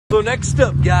So next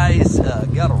up, guys,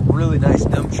 got a really nice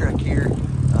dump truck here.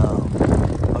 I'll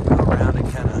go around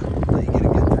and kind of let you get a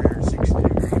good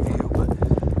 360-degree view, but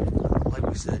like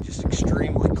we said, just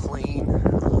extremely clean.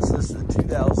 So this is a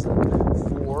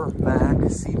 2004 Mack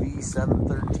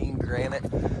CV713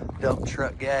 granite dump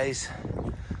truck, guys.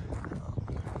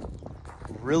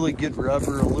 Really good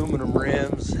rubber, aluminum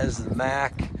rims, has the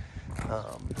Mack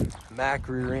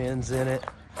rear ends in it.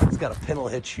 It's got a pintle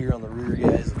hitch here on the rear,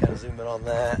 guys. I'll kind of zoom in on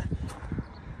that.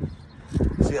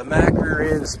 So you got Mack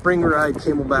rear end, spring ride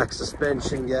camelback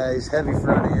suspension, guys. Heavy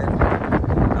front end.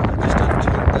 Just under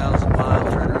 200,000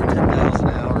 miles, right around 10,000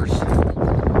 hours.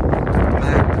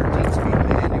 Mack 13-speed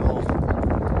manual.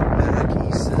 Mack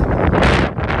E7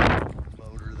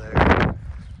 motor there.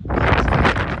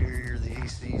 Interior, the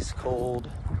AC's cold.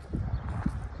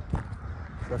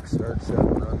 Truck starts up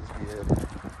and runs good.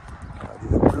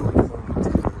 Just really clean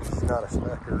too. There's not a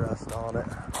speck of rust on it.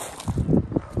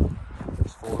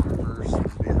 There's full reverse. I'm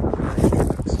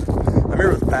here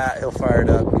with Pat. He'll fire it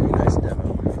up, give you a nice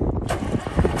demo.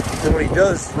 Then when he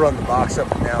does run the box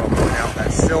up and down, I'll point out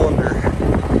that cylinder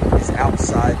is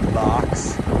outside the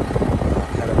box.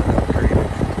 Kind of an upgraded.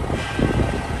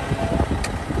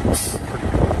 Pretty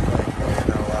cool thing, man.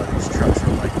 Not a lot of these trucks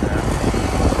are like that.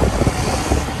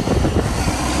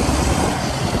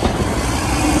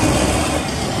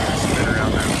 Spin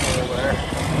around that pole there.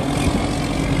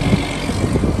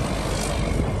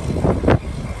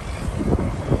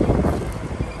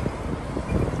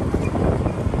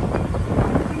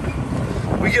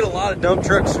 We get a lot of dump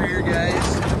trucks through here,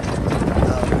 guys.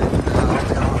 I'll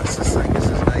be honest, this thing is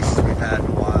as nice as we've had in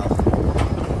a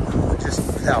while. Just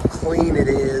how clean it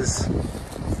is,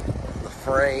 the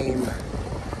frame.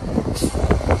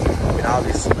 I mean,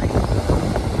 obviously,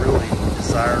 really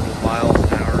desirable miles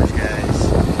and hours, guys.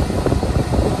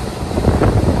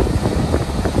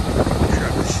 The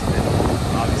truck has been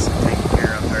obviously taken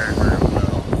care of very, very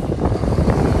well.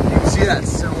 You can see that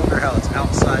cylinder, how it's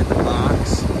outside the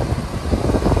box.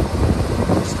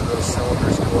 Most of those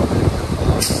cylinders go up into the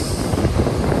box.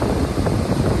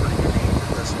 Pretty unique,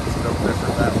 but this one's no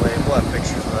different that way. We'll have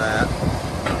pictures of that.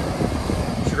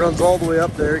 She runs all the way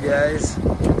up there, guys.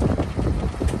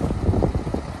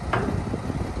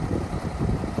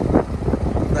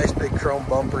 Nice big chrome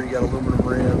bumper. You got aluminum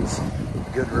rims,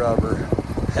 good rubber,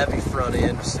 heavy front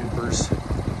end, supers.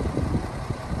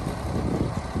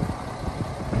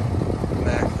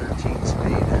 Mack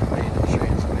 13-speed manual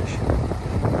transmission.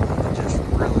 Just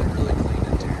really, really clean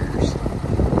interiors.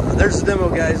 There's the demo,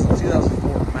 guys. The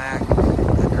 2004 Mack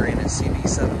Granite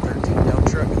CV713 dump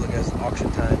truck. Look, guys, auction